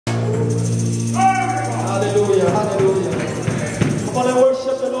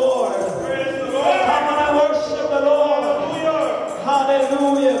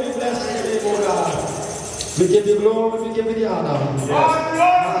We give you glory, we give you the honor. Yes.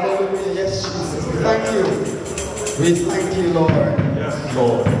 Hallelujah. Yes, Jesus. We thank you. We thank you, Lord. Yes,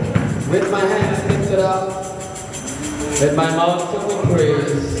 Lord. With my hands lifted up, with my mouth filled with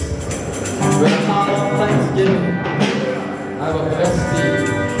praise, with a heart of thanksgiving, I will bless thee,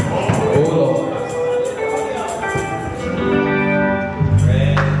 O Lord.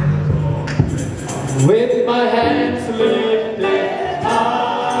 With my hands lifted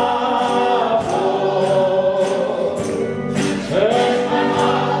up, Lord, and my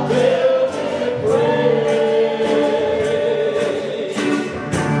mouth filled with praise,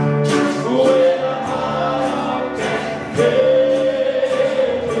 with a heart of thanksgiving,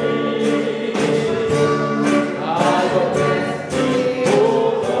 I will bless thee, O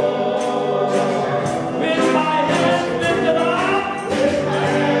Lord. With my hands lifted up, with my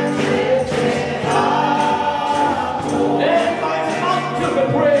hands lifted up, and my mouth filled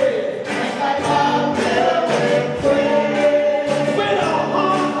with praise, and my mouth filled with praise, with a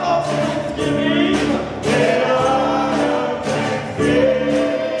heart of thanksgiving, with a heart of thanksgiving,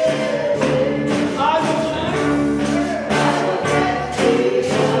 I will bless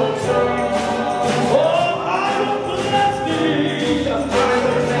thee, O Lord. Oh, I will bless thee, I will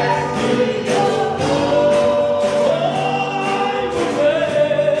bless thee, O Lord. Oh, I will bless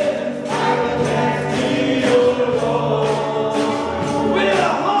thee, O Lord. With a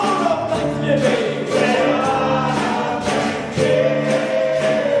heart of thanksgiving, with a heart of thanksgiving,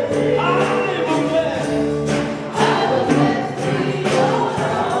 I will bless thee, O Lord.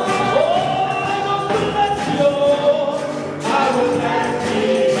 Oh, I will bless thee, O Lord. I will bless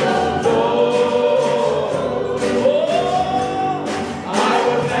thee, O Lord. Oh, I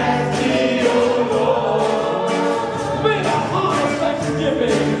will bless thee, O Lord. With a heart of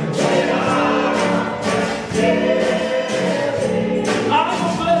thanksgiving, with a heart of thanksgiving, I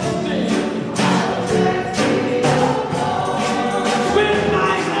will bless thee, O Lord. With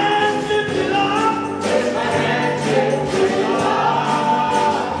my hands lifted up, with my hands lifted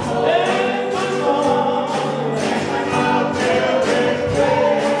up, and my mouth filled with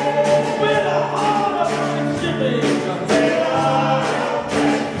praise, with a heart of thanksgiving, with a heart of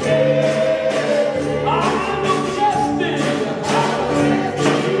thanksgiving, I will bless thee, I will bless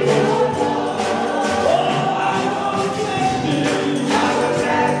thee, O Lord. Oh, I will bless thee, I will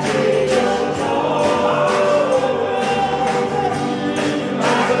bless thee, O Lord. I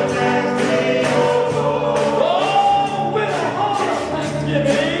will bless thee, O Lord. Oh, with a heart of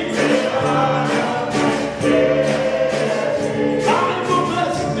thanksgiving, with a heart of thanksgiving, I will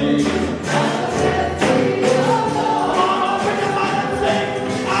bless thee, I will bless thee, O Lord. Come on, open your mouth and sing,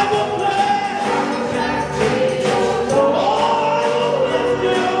 I will bless thee, O Lord. Oh, I will bless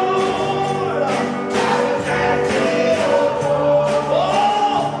thee, O Lord. I will bless thee, O Lord.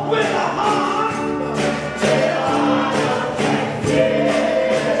 Oh, with a heart of thanksgiving,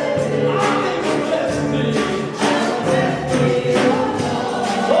 I will bless thee, I will bless thee, O Lord.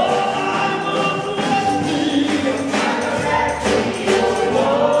 Oh, I will bless thee, I will bless thee, O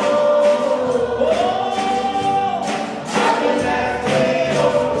Lord. Oh, I will bless thee, O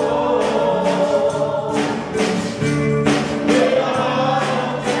Lord. With a heart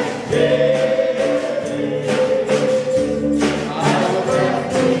of thanksgiving, I will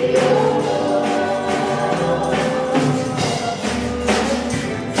bless thee, O Lord.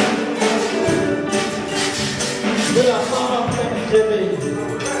 With a heart of thanksgiving,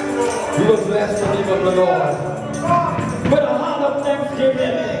 we will bless the name of the Lord. With a heart of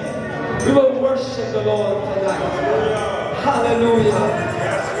thanksgiving, we will worship the Lord tonight. Hallelujah.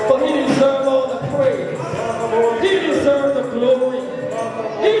 For He deserves all the praise. He deserves the glory.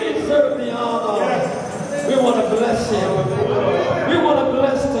 He deserves the honor. We want to bless Him. We want to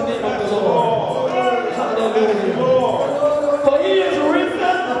bless the name of the Lord. Hallelujah. For He is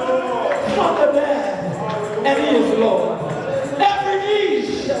risen from the dead, and He is Lord. Every knee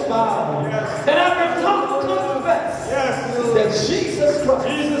shall bow, and every tongue confess that Jesus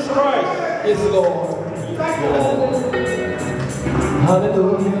Christ is Lord.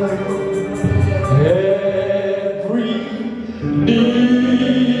 Hallelujah. Every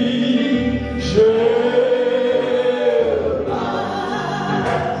knee shall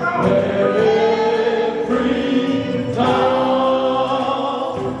bow, every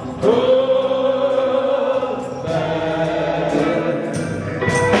tongue confess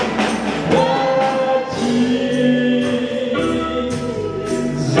that Jesus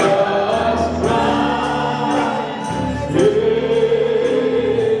Christ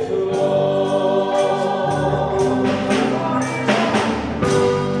is Lord.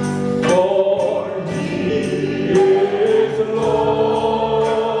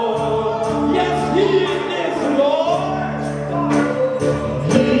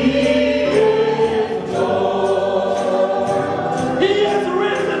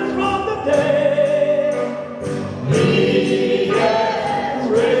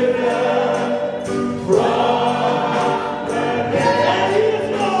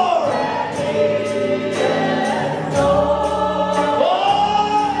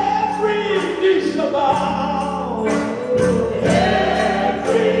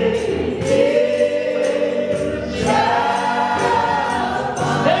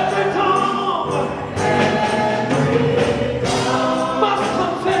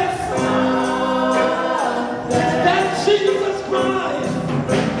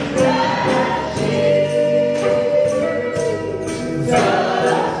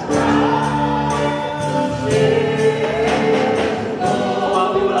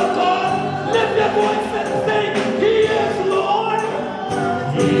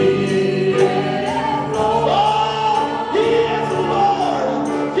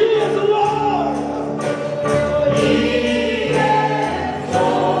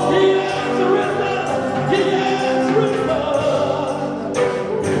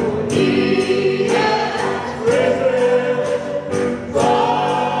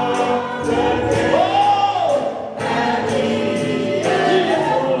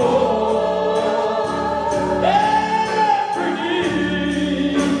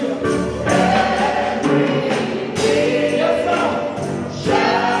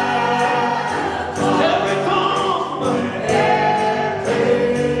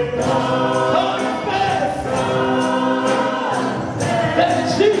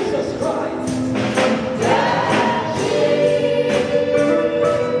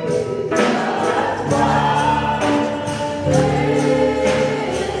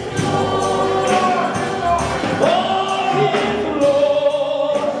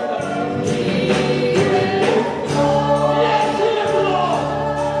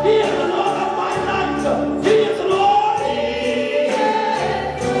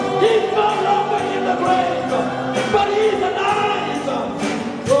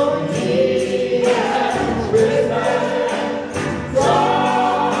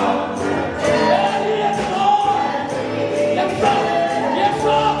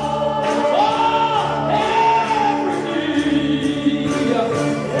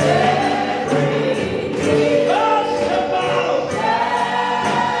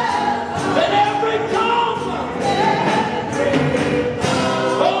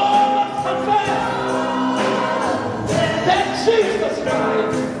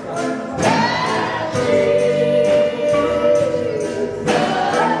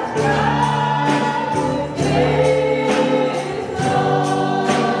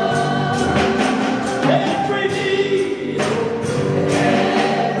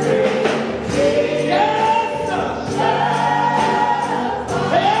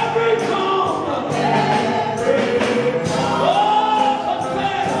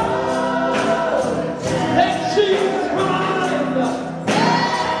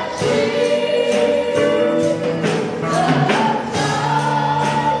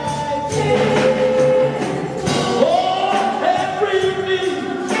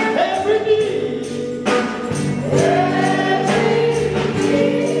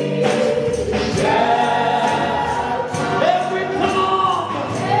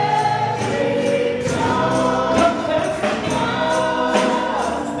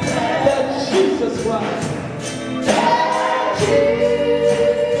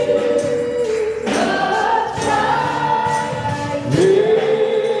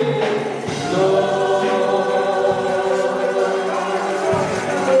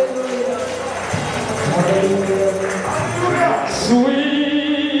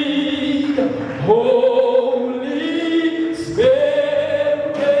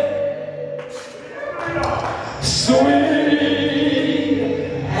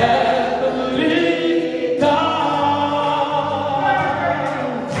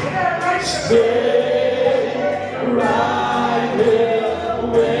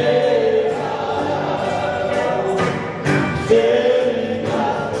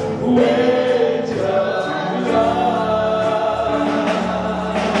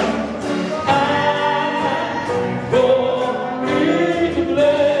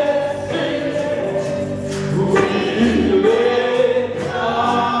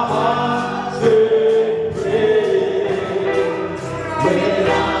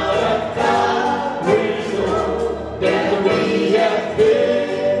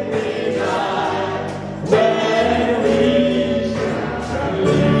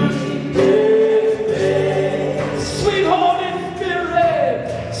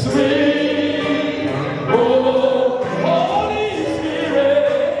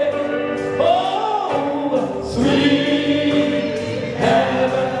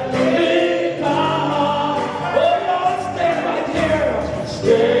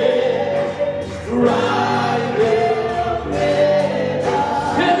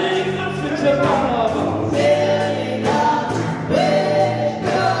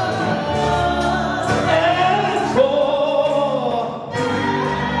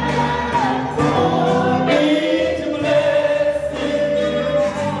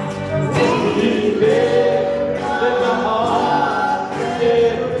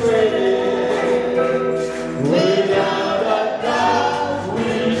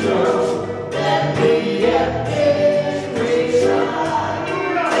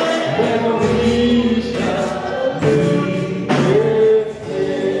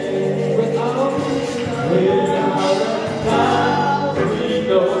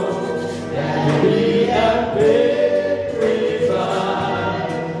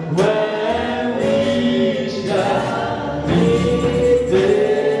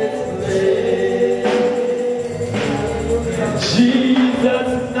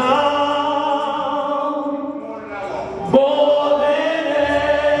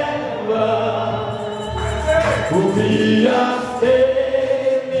 We are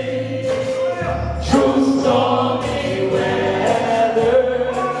sailing through stormy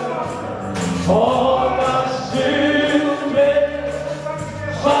weather. All the children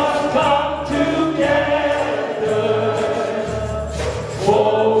must come together,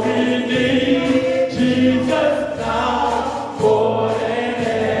 for we need Jesus now more than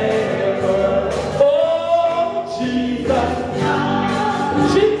ever. Oh, Jesus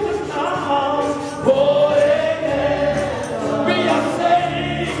now, Jesus now more than ever. We are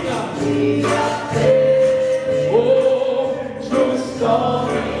sailing, oh, through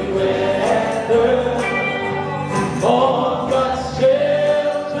stormy weather. All God's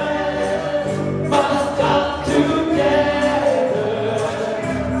children must come together,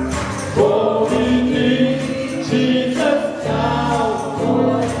 for we need Jesus now.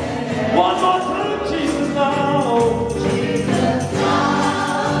 One more time, Jesus now. Jesus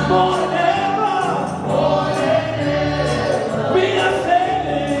now. More than ever. More than ever. We are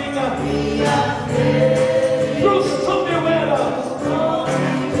sailing. We are sailing through stormy weather.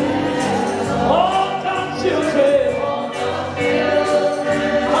 All God's children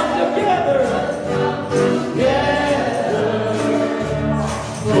come together.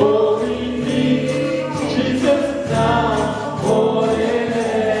 For we need Jesus now more than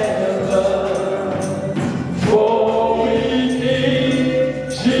ever. For we need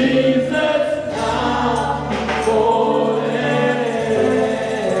Jesus now more than ever.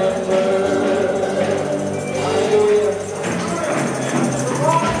 Hallelujah.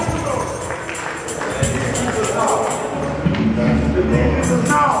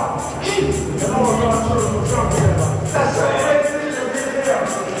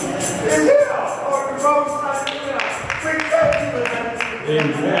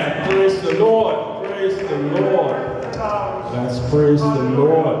 Amen. Praise the Lord. Praise the Lord. Let's praise the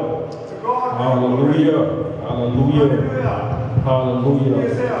Lord. Hallelujah. Hallelujah. Hallelujah.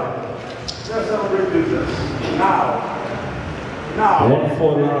 One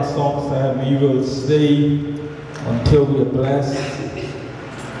for the last song said, we will stay until we are blessed.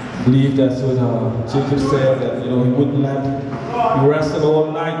 I believe that's what Jacob said, that he wouldn't let you rested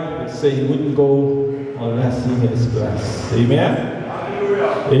all night, but say he wouldn't go unless he is blessed. Amen.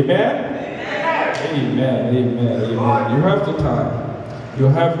 Amen? Amen, amen, amen. You have the time. You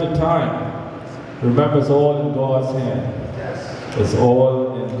have the time. Remember, it's all in God's hand. It's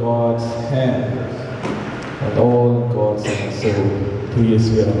all in God's hand. And all in God's hand. So, to His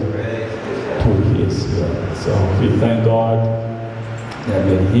will. To His will. So, we thank God that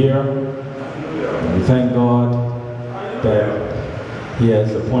we're here. And we thank God that He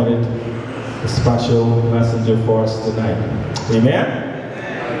has appointed a special messenger for us tonight. Amen?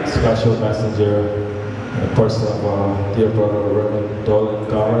 Special messenger in the person of our dear brother Reverend Dorian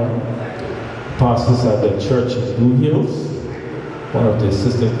Garland, pastors at the church in Blue Hills, one of the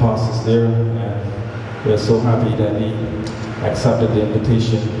assistant pastors there, and we're so happy that he accepted the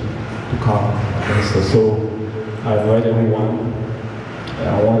invitation to come and minister. So I invite everyone, and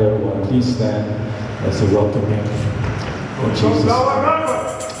I want everyone, please stand as we welcome him in Jesus' name.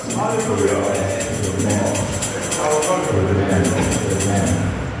 Amen. Amen.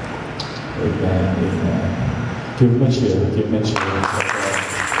 Amen, amen. Give him a cheer, give him a cheer.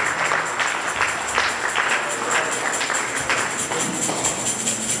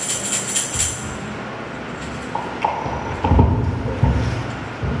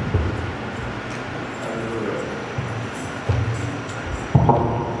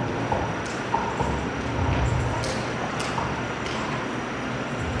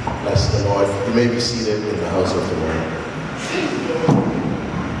 Bless the Lord. You may be seated in the house of the Lord.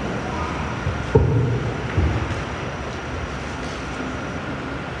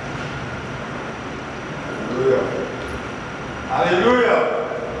 Hallelujah.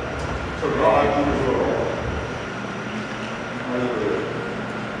 To God be the glory. Hallelujah.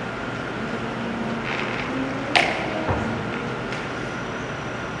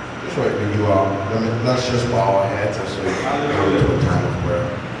 Just right where you are. Let's just bow our heads as we go to a time of prayer.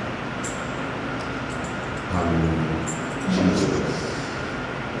 Hallelujah. Jesus.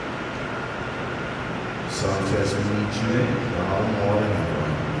 Son says we need you now more than ever.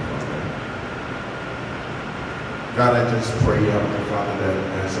 God, I just pray, Heavenly Father, that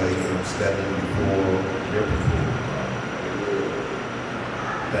as I am standing before your people,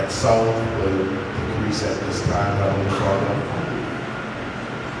 that sound will decrease at this time, Heavenly Father,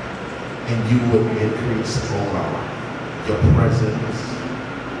 and you will increase, oh God, your presence,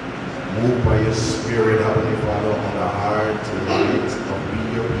 move by your Spirit, Heavenly Father, on the hearts and minds of we,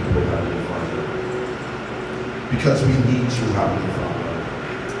 your people, Heavenly Father, because we need you, Heavenly Father.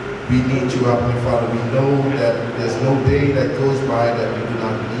 We need you, Heavenly Father. We know that there's no day that goes by that we do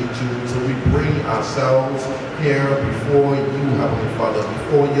not need you. So we bring ourselves here before you, Heavenly Father,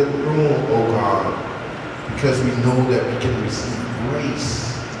 before your throne, oh God, because we know that we can receive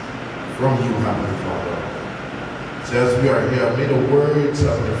grace from you, Heavenly Father. So as we are here, may the words,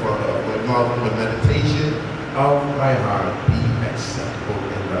 Heavenly Father, of my mouth and the meditation of my heart be acceptable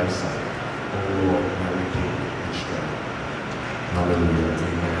in thy sight, O Lord, my Redeemer and strength. Hallelujah.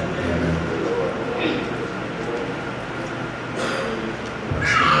 Amen. Amen.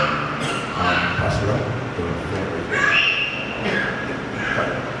 Pastor,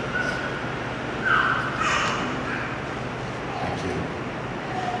 thank you.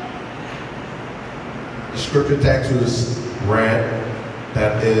 The scripture text was read.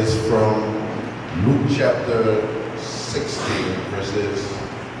 That is from Luke chapter 16, verses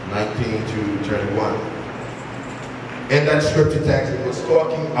 19 to 31. In that scripture text, it was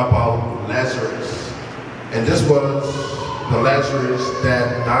talking about Lazarus. And this was the Lazarus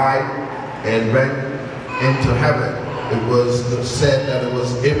that died and went into heaven. It was said that it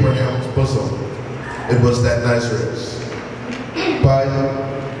was Abraham's bosom. It was that Lazarus. But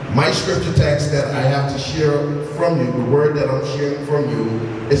my scripture text that I have to share from you, the word that I'm sharing from you,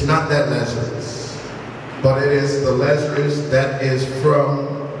 is not that Lazarus. But it is the Lazarus that is from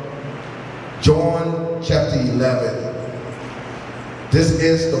John chapter 11. This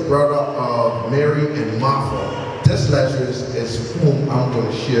is the brother of Mary and Martha. This Lazarus is whom I'm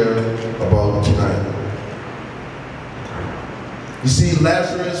going to share about tonight. You see,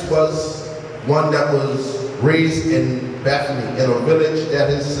 Lazarus was one that was raised in Bethany, in a village that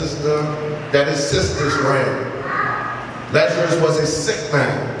his sisters ran. Lazarus was a sick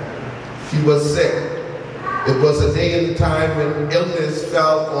man. He was sick. It was a day and time when illness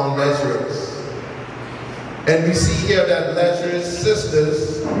fell on Lazarus. And we see here that Lazarus'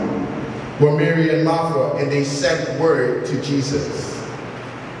 sisters were Mary and Martha, and they sent word to Jesus.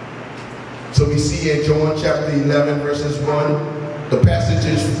 So we see in John chapter 11, verses 1, the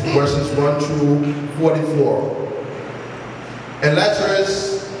passages verses 1 through 44. And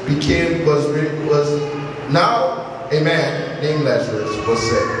Lazarus was now a man named Lazarus was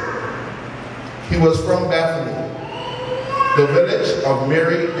sick. He was from Bethany, the village of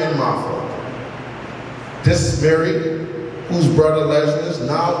Mary and Martha. This Mary, whose brother Lazarus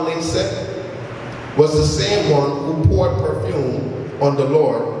now lay sick, was the same one who poured perfume on the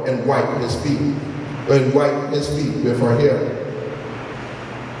Lord and wiped his feet with her hair.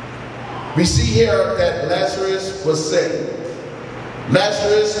 We see here that Lazarus was sick.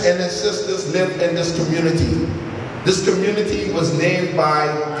 Lazarus and his sisters lived in this community. This community was named by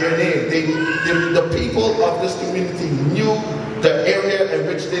their name. The people of this community knew the area in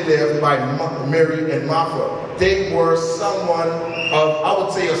which they lived by Mary and Martha. They were someone of, I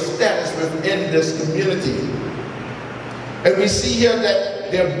would say, a status within this community. And we see here that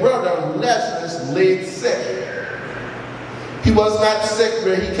their brother Lazarus laid sick. He was not sick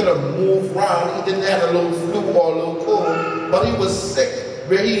where he could have moved around. He didn't have a little flu or a little cold, but he was sick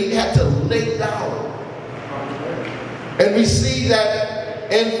where he had to lay down. And we see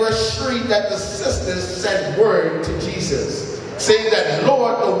that in verse 3 that the sisters sent word to Jesus, saying that,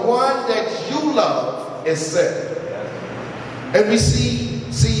 Lord, the one that you love is sick. And we see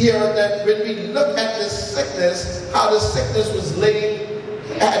here that when we look at this sickness, how the sickness was laid,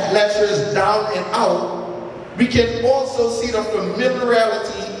 had Lazarus down and out, we can also see the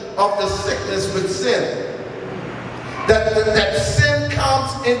familiarity of the sickness with sin. That sin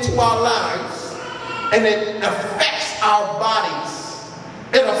comes into our lives and it affects our bodies.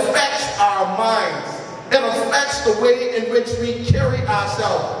 It affects our minds. It affects the way in which we carry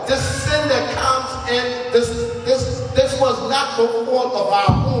ourselves. This sin that comes in, this was not the fault of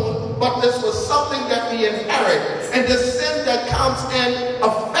our own, but this was something that we inherit. And the sin that comes in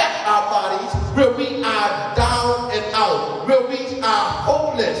affects our bodies where we are down and out, where we are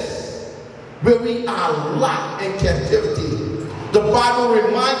hopeless, where we are locked in captivity. The Bible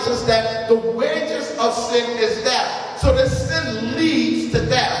reminds us that the wages of sin is death. So the sin leads to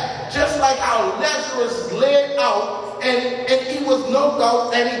death. Just like how Lazarus laid out, and he was no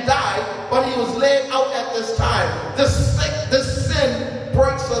doubt that he died, but he was laid out at this time. The sin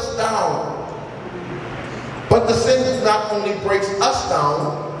breaks us down. But the sin not only breaks us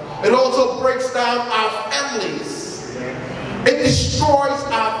down, it also breaks down our families. It destroys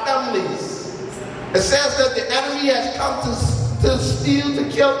our families. It says that the enemy has come to steal, to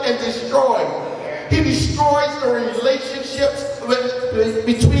kill, and destroy. He destroys the relationships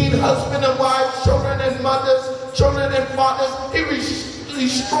between husband and wife, children and mothers, children and fathers. He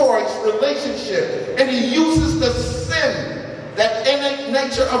destroys relationship, and he uses the sin that innate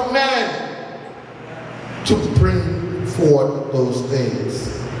nature of man, to bring forth those things.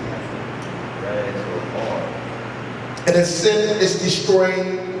 And then sin is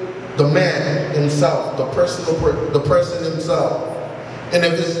destroying the man himself, the person himself. And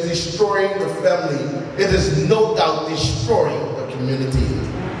if it's destroying the family, it is no doubt destroying the community.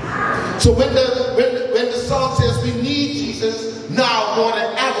 So when the song says we need Jesus now more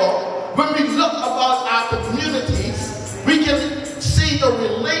than ever, when we look about our communities, we can see the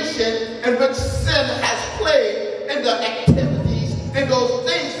relation in which sin has played in the activities and those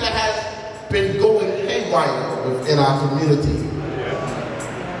things that has been going haywire within our community.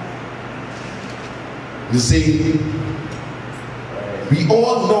 You see, we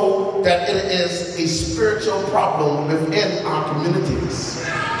all know that it is a spiritual problem within our communities.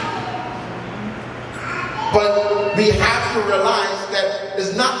 But we have to realize that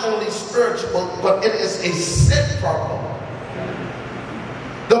it's not only spiritual, but it is a sin problem.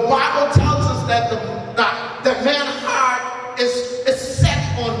 The Bible tells us that the man's heart is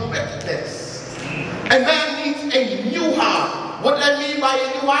set on wickedness. And man needs a new heart. What do I mean by a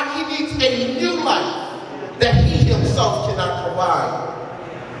new heart? He needs a new life that he himself cannot provide.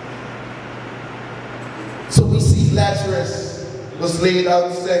 So we see Lazarus was laid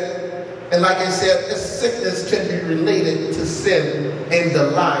out sick. And like I said, this sickness can be related to sin in the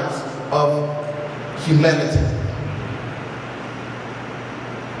lives of humanity.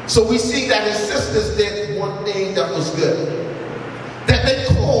 So we see that his sisters did one thing that was good. That they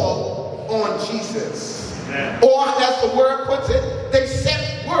called on Jesus. Or as the word puts it, they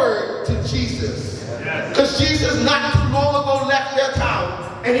sent word to Jesus. Because Jesus not too long ago left their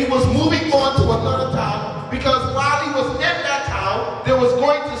town and he was moving on to another town, because while he was in that town, they was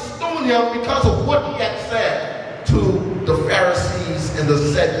going to stone him because of what he had said to the Pharisees and the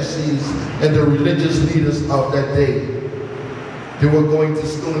Sadducees and the religious leaders of that day. They were going to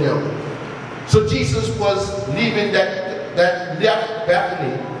stone him. So Jesus was leaving that left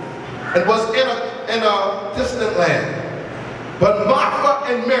Bethany and was in a distant land. But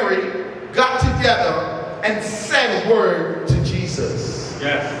Martha and Mary got together and sent word to Jesus.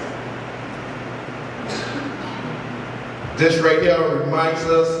 Yes. This right here reminds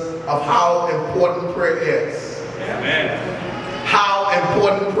us of how important prayer is. Amen. How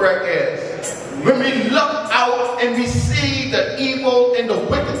important prayer is. When we look out and we see the evil and the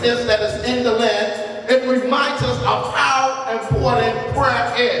wickedness that is in the land, it reminds us of how important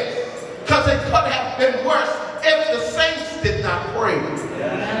prayer is. Because it could have been worse if the saints did not pray.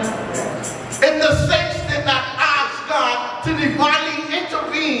 If the saints did not ask God to divinely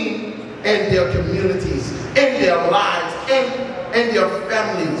intervene in their communities, in their lives, in their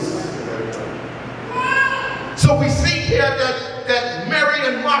families. So we see here that Mary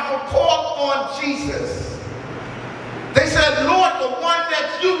and Martha called on Jesus. They said, Lord, the one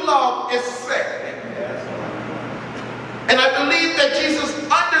that you love is sick. And I believe that Jesus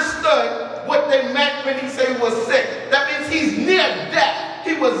understood what they meant when he said he was sick. That means he's near death.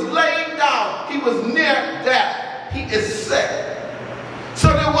 He was laying down. He was near death. He is sick. So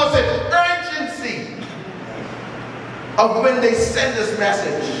there was an urgency of when they send this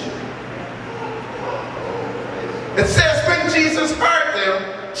message. It says when Jesus heard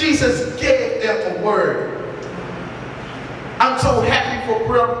them, Jesus gave them a word. I'm so happy for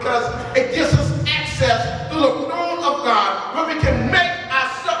prayer because it gives us access to the throne of God where we can make our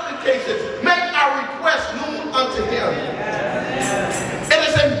supplications, make our requests known unto him. It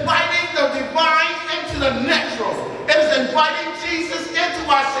is inviting the divine into the natural. It is inviting Jesus into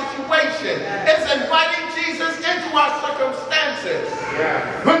our situation. It is inviting Jesus into our circumstances.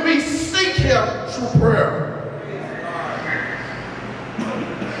 When we seek him through prayer.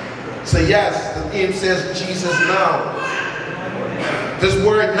 So yes, the theme says Jesus now. This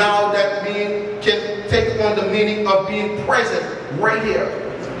word now that can take on the meaning of being present right here.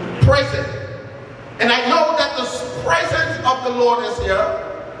 Present. And I know that the presence of the Lord is here.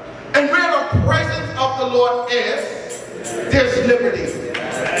 And where the presence of the Lord is, there's liberty.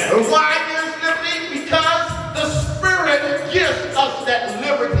 And why there's liberty? Because the Spirit gives us that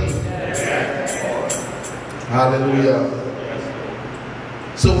liberty. Hallelujah.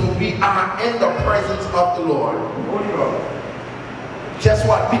 So we are in the presence of the Lord. Guess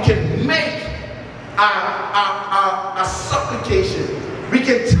what? We can make our supplication. We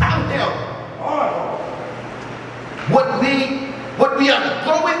can tell him what we are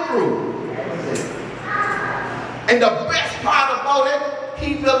going through. And the best part about it,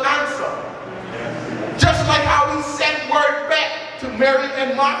 he will answer. Just like how he sent word back to Mary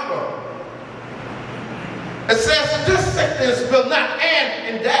and Martha. It says this sickness will not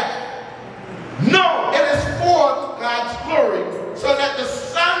end in death. No, it is for God's glory, so that the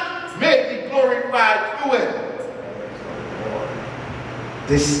Son may be glorified through it.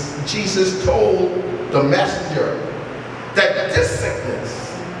 Jesus told the messenger that this sickness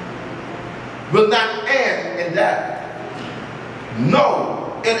will not end in death.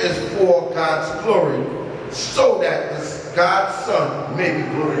 No, it is for God's glory, so that God's Son may be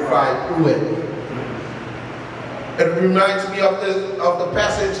glorified through it. It reminds me of the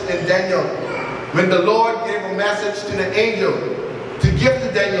passage in Daniel, when the Lord gave a message to the angel to give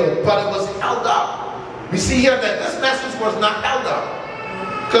to Daniel, but it was held up. We see here that this message was not held up,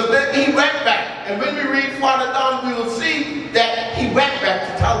 because then he went back. And when we read farther down, we will see that he went back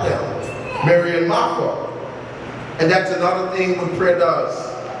to tell them, Mary and Martha. And that's another thing what prayer does.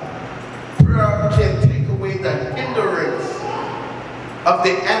 Prayer can take away the hindrance of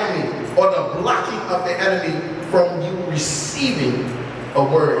the enemy, or the blocking of the enemy from you receiving a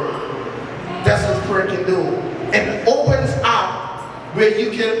word. That's what prayer can do. It opens up where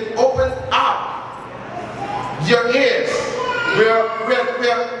you can open up your ears,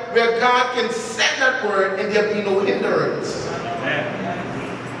 where God can send that word and there be no hindrance.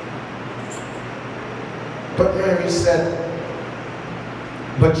 But Mary said,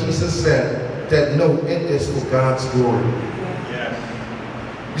 but Jesus said that no, it is for God's glory. Yes.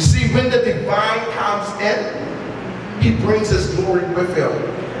 You see, when the divine comes in, he brings his glory with him.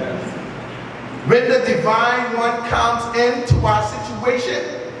 Yes. When the divine one comes into our situation,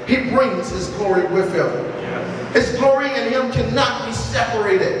 he brings his glory with him. Yes. His glory and him cannot be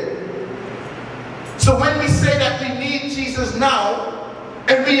separated. So when we say that we need Jesus now,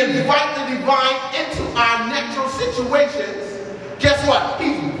 and we invite the divine into our natural situations, guess what?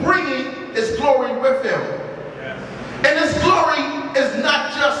 He's bringing his glory with him. Yes. And his glory is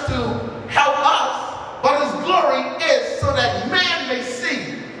not just to help us, but his glory is so that man may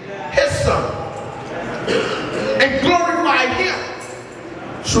see his Son and glorify him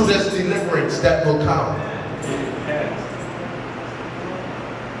through this deliverance that will come.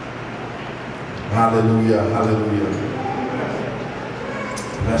 Hallelujah, hallelujah.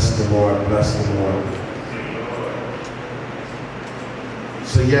 Bless the Lord, bless the Lord.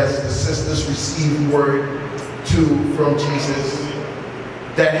 So yes, the sisters received word too from Jesus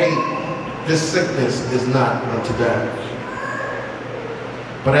that, hey, this sickness is not unto death.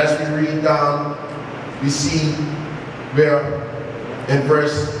 But as we read down, we see where in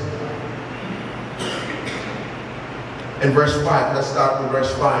verse 5, let's start with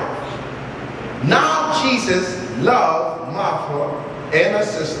verse 5. Now Jesus loved Martha and her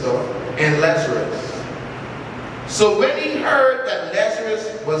sister and Lazarus. So when he heard that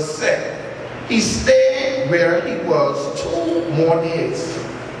Lazarus was sick, he stayed where he was 2 more days.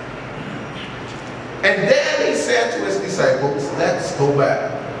 And then he said to his disciples, let's go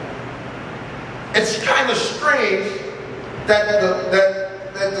back. It's kind of strange that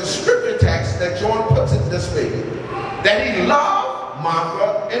the scripture text that John puts it this way, that he loved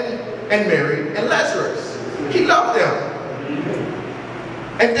Martha and Mary and Lazarus. He loved them.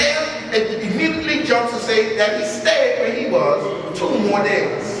 And then it immediately jumps to say that he stayed where he was 2 more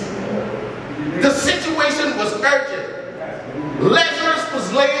days. The situation was urgent. Lazarus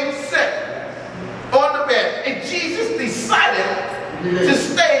was laying sick on the bed, and Jesus decided to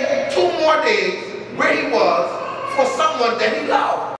stay 2 more days where he was for someone that he loved.